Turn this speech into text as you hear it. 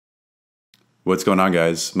What's going on,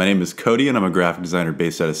 guys? My name is Cody and I'm a graphic designer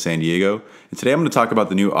based out of San Diego. And today I'm going to talk about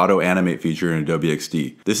the new Auto-Animate feature in Adobe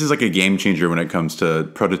XD. This is like a game changer when it comes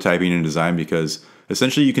to prototyping and design because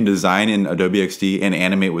essentially you can design in Adobe XD and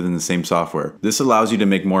animate within the same software. This allows you to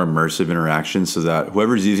make more immersive interactions so that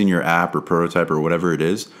whoever's using your app or prototype or whatever it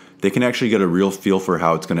is, they can actually get a real feel for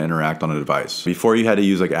how it's going to interact on a device. Before you had to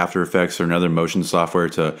use like After Effects or another motion software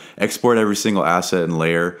to export every single asset and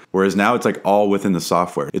layer, whereas now it's like all within the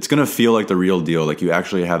software. It's going to feel like the real deal, like you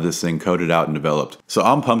actually have this thing coded out and developed. So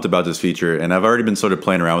I'm pumped about this feature and I've already been sort of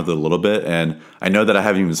playing around with it a little bit, and I know that I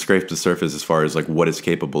haven't even scraped the surface as far as like what it's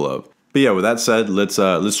capable of. But yeah, with that said, let's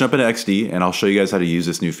jump into XD and I'll show you guys how to use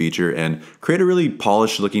this new feature and create a really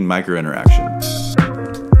polished looking micro interaction.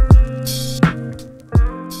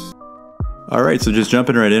 Alright, so just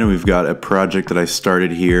jumping right in, we've got a project that I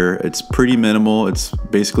started here. It's pretty minimal. It's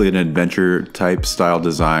basically an adventure type style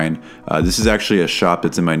design. This is actually a shop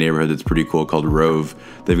that's in my neighborhood that's pretty cool called Rove.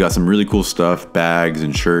 They've got some really cool stuff, bags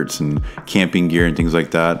and shirts and camping gear and things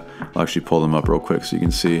like that. I'll actually pull them up real quick so you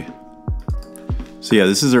can see. So yeah,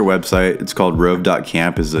 this is their website. It's called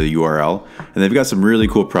rove.camp is the URL. And they've got some really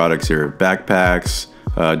cool products here. Backpacks,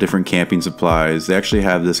 different camping supplies. They actually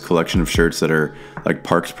have this collection of shirts that are like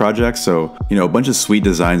parks projects. So, you know, a bunch of sweet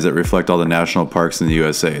designs that reflect all the national parks in the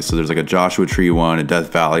USA. So there's like a Joshua Tree one, a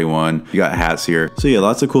Death Valley one. You got hats here. So yeah,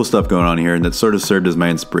 lots of cool stuff going on here. And that sort of served as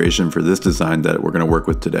my inspiration for this design that we're going to work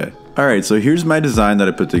with today. All right, so here's my design that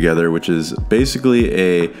I put together, which is basically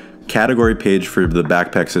a category page for the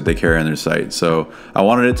backpacks that they carry on their site. So I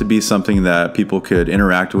wanted it to be something that people could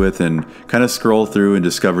interact with and kind of scroll through and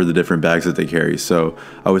discover the different bags that they carry. So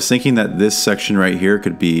I was thinking that this section right here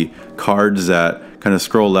could be cards that kind of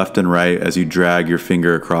scroll left and right as you drag your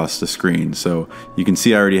finger across the screen. So you can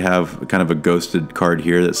see I already have kind of a ghosted card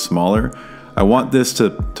here that's smaller. I want this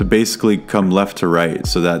to basically come left to right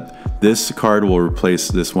so that this card will replace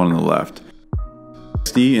this one on the left.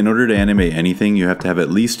 In order to animate anything, you have to have at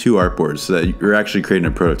least 2 artboards so that you're actually creating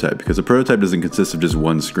a prototype, because a prototype doesn't consist of just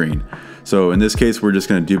one screen. So in this case, we're just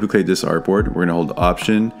going to duplicate this artboard. We're going to hold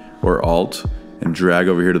Option or Alt and drag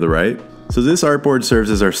over here to the right. So this artboard serves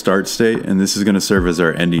as our start state, and this is going to serve as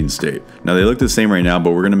our ending state. Now they look the same right now,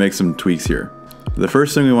 but we're going to make some tweaks here. The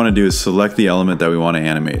first thing we want to do is select the element that we want to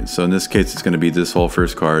animate. So in this case, it's going to be this whole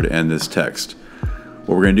first card and this text.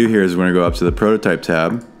 What we're going to do here is we're going to go up to the prototype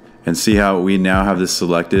tab and see how we now have this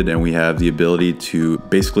selected and we have the ability to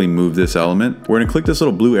basically move this element. We're going to click this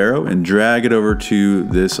little blue arrow and drag it over to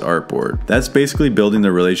this artboard. That's basically building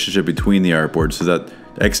the relationship between the artboards so that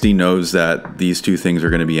XD knows that these two things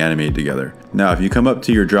are going to be animated together. Now, if you come up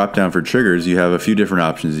to your drop down for triggers, you have a few different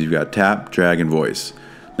options. You've got tap, drag, and voice.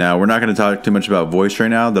 Now, we're not going to talk too much about voice right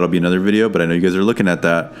now. That'll be another video, but I know you guys are looking at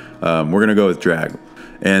that. We're going to go with drag.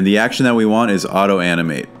 And the action that we want is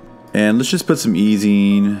auto-animate. And let's just put some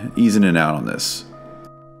easing and out on this.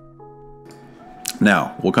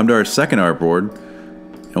 Now, we'll come to our second artboard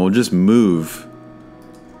and we'll just move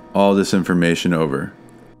all this information over.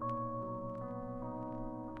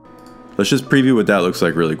 Let's just preview what that looks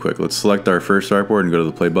like really quick. Let's select our first artboard and go to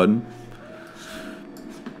the play button.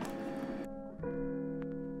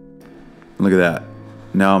 Look at that.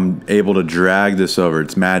 Now I'm able to drag this over.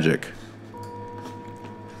 It's magic.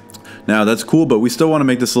 Now that's cool, but we still want to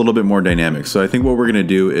make this a little bit more dynamic. So I think what we're going to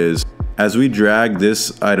do is, as we drag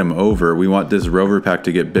this item over, we want this rover pack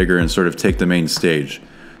to get bigger and sort of take the main stage.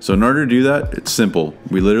 So in order to do that, it's simple.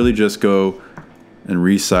 We literally just go and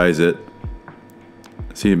resize it.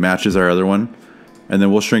 See, it matches our other one. And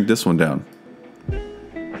then we'll shrink this one down.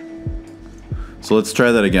 So let's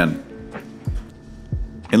try that again.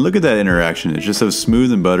 And look at that interaction. It's just so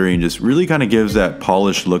smooth and buttery and just really kind of gives that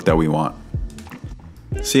polished look that we want.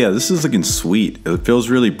 So yeah, this is looking sweet. It feels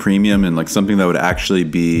really premium and like something that would actually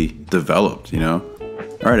be developed, you know?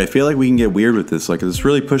 All right, I feel like we can get weird with this. Like, this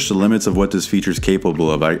really pushed the limits of what this feature is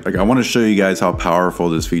capable of. I want to show you guys how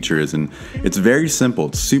powerful this feature is, and it's very simple.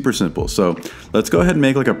 It's super simple. So let's go ahead and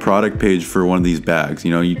make like a product page for one of these bags.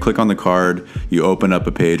 You know, you click on the card, you open up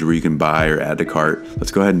a page where you can buy or add to cart.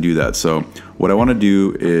 Let's go ahead and do that. So what I want to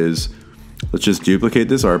do is let's just duplicate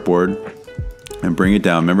this artboard and bring it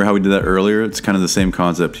down. Remember how we did that earlier? It's kind of the same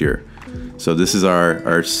concept here. So this is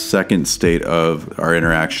our second state of our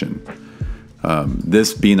interaction.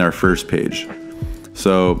 This being our first page.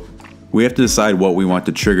 So we have to decide what we want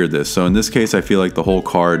to trigger this. So in this case, I feel like the whole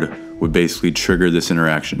card would basically trigger this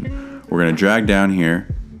interaction. We're going to drag down here.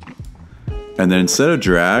 And then instead of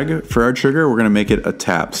drag for our trigger, we're going to make it a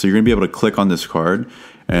tap. So you're going to be able to click on this card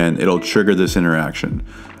and it'll trigger this interaction.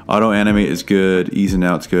 Auto-animate is good, ease and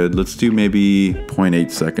out's good. Let's do maybe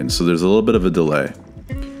 0.8 seconds. So there's a little bit of a delay.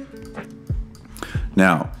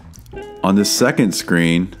 Now, On this second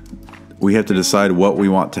screen, we have to decide what we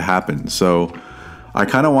want to happen. So I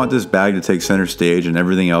kind of want this bag to take center stage and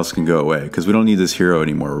everything else can go away because we don't need this hero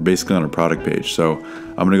anymore. We're basically on a product page. So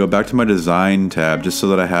I'm gonna go back to my design tab just so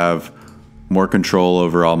that I have more control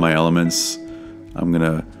over all my elements. I'm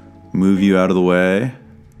gonna move you out of the way.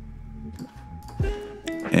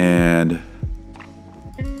 And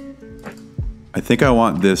I think I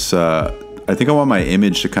want this, I think I want my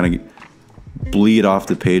image to kind of bleed off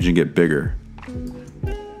the page and get bigger.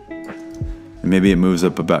 And maybe it moves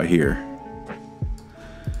up about here.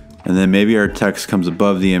 And then maybe our text comes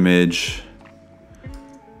above the image.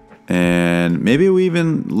 And maybe we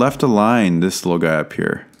even left align this little guy up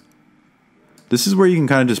here. This is where you can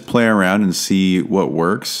kind of just play around and see what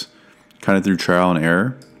works, kind of through trial and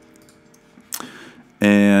error.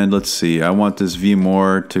 And let's see, I want this view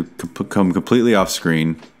more to come completely off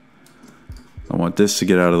screen. I want this to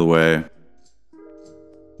get out of the way.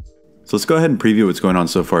 So let's go ahead and preview what's going on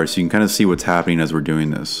so far so you can kind of see what's happening as we're doing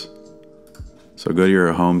this. So go to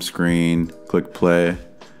your home screen, click play,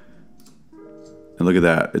 and look at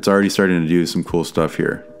that. It's already starting to do some cool stuff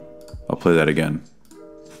here. I'll play that again.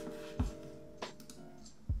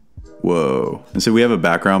 Whoa. And so we have a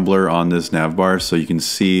background blur on this nav bar so you can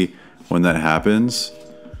see when that happens,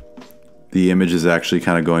 the image is actually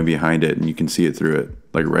kind of going behind it and you can see it through it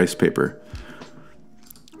like rice paper.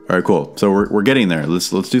 All right, cool. So we're getting there. Let's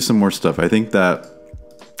do some more stuff. I think that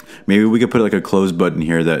maybe we could put like a close button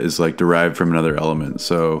here that is like derived from another element.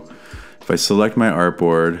 So if I select my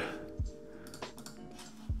artboard,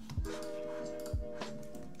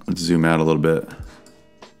 let's zoom out a little bit.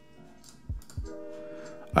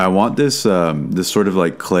 I want this this sort of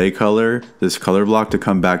like clay color, this color block to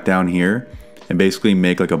come back down here and basically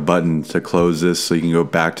make like a button to close this so you can go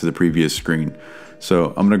back to the previous screen.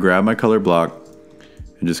 So I'm gonna grab my color block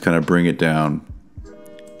and just kind of bring it down.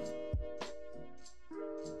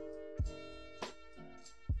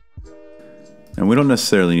 And we don't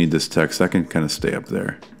necessarily need this text, that can kind of stay up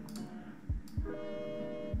there.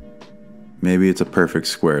 Maybe it's a perfect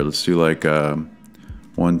square. Let's do like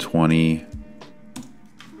 120.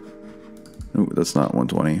 Ooh, that's not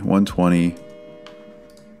 120. 120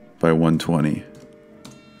 by 120.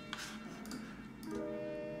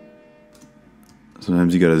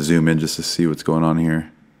 Sometimes you gotta zoom in just to see what's going on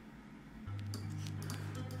here.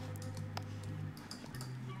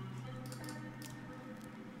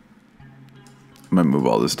 I might move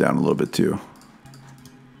all this down a little bit too.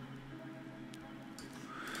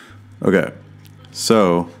 Okay,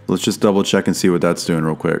 so let's just double check and see what that's doing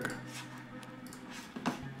real quick.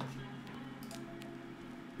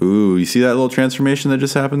 Ooh, you see that little transformation that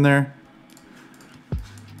just happened there?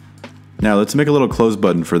 Now let's make a little close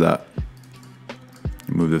button for that.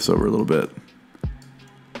 Move this over a little bit.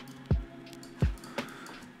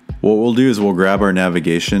 What we'll do is we'll grab our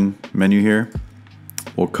navigation menu here.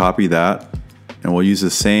 We'll copy that and we'll use the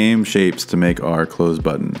same shapes to make our close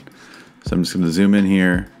button. So I'm just going to zoom in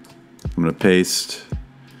here. I'm going to paste.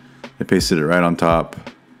 I pasted it right on top.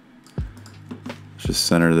 Let's just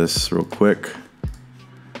center this real quick.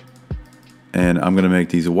 And I'm going to make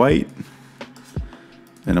these white.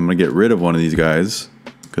 And I'm going to get rid of one of these guys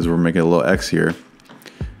because we're making a little X here.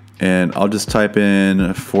 And I'll just type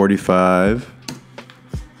in 45.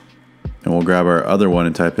 And we'll grab our other one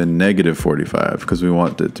and type in -45 because we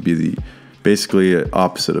want it to be the basically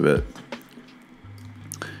opposite of it.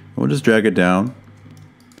 And we'll just drag it down.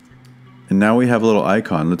 And now we have a little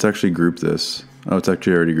icon. Let's actually group this. Oh, it's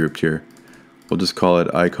actually already grouped here. We'll just call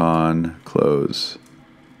it icon close.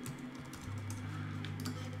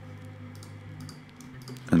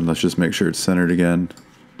 And let's just make sure it's centered again.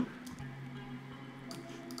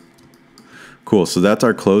 Cool, so that's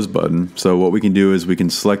our close button. So what we can do is we can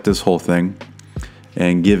select this whole thing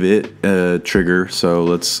and give it a trigger. So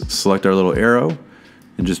let's select our little arrow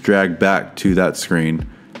and just drag back to that screen.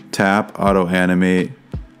 Tap, auto-animate,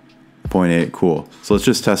 0.8, cool. So let's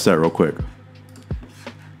just test that real quick.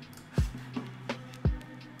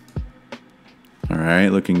 All right,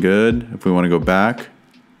 looking good. If we want to go back,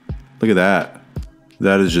 look at that.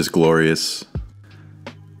 That is just glorious.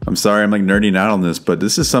 I'm sorry I'm like nerding out on this, but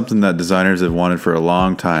this is something that designers have wanted for a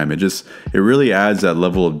long time. It really adds that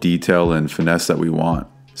level of detail and finesse that we want.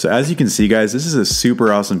 So as you can see guys, this is a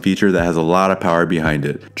super awesome feature that has a lot of power behind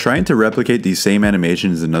it. Trying to replicate these same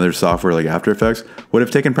animations in other software like After Effects would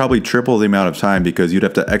have taken probably triple the amount of time because you'd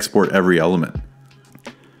have to export every element.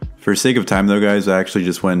 For sake of time though guys, I actually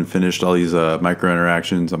just went and finished all these micro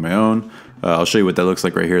interactions on my own. I'll show you what that looks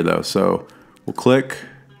like right here though. So we'll click.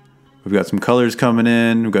 We've got some colors coming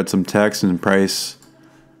in, we've got some text and price.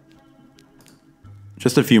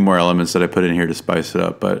 Just a few more elements that I put in here to spice it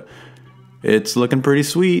up, but It's looking pretty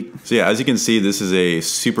sweet. So yeah, as you can see, this is a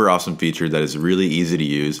super awesome feature that is really easy to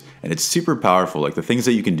use, and it's super powerful. Like the things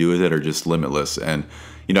that you can do with it are just limitless. And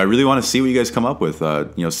you know, I really want to see what you guys come up with.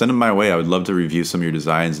 You know, send them my way. I would love to review some of your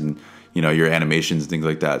designs and, you know, your animations and things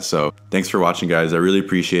like that. So thanks for watching, guys. I really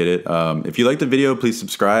appreciate it. If you liked the video, please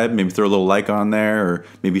subscribe, maybe throw a little like on there, or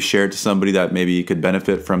maybe share it to somebody that maybe could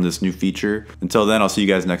benefit from this new feature. Until then, I'll see you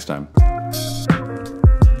guys next time.